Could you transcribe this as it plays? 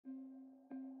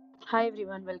Hi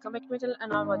everyone, welcome back to my channel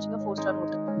and I'm watching a 4-star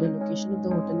hotel. The location of the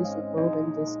hotel is superb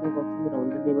and guests are walking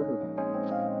around the neighborhood.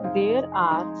 There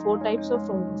are 4 types of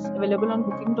rooms available on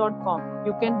booking.com.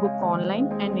 You can book online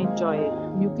and enjoy it.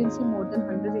 You can see more than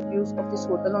 100 reviews of this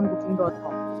hotel on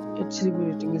booking.com. Its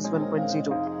review rating is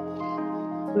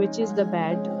 1.0. Which is the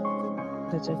bad.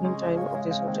 The check-in time of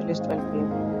this hotel is 12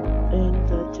 p.m. and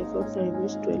the check-out time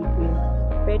is 12 p.m.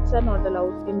 Pets are not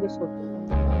allowed in this hotel.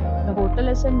 The hotel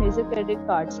accepts major credit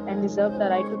cards and reserves the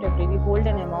right to temporarily hold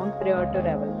an amount prior to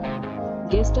arrival.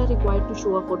 Guests are required to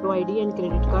show a photo ID and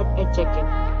credit card at check-in.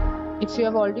 If you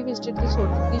have already visited this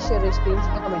hotel, please share your experience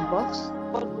in the comment box.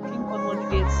 For booking or more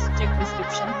details, check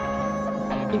description.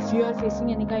 If you are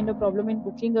facing any kind of problem in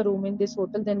booking a room in this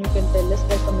hotel, then you can tell us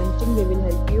by commenting. We will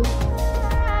help you.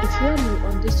 If you are new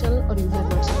on this channel or you have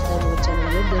not subscribed our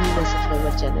channel yet, then you must subscribe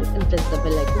our channel and press the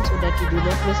bell icon so that you do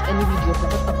not miss any video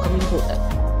of our upcoming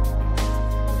hotel.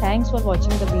 Thanks for watching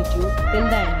the video till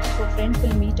the end. So friends,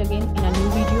 will meet again in a new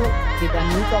video with a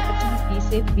new property. Be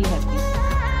safe, be happy.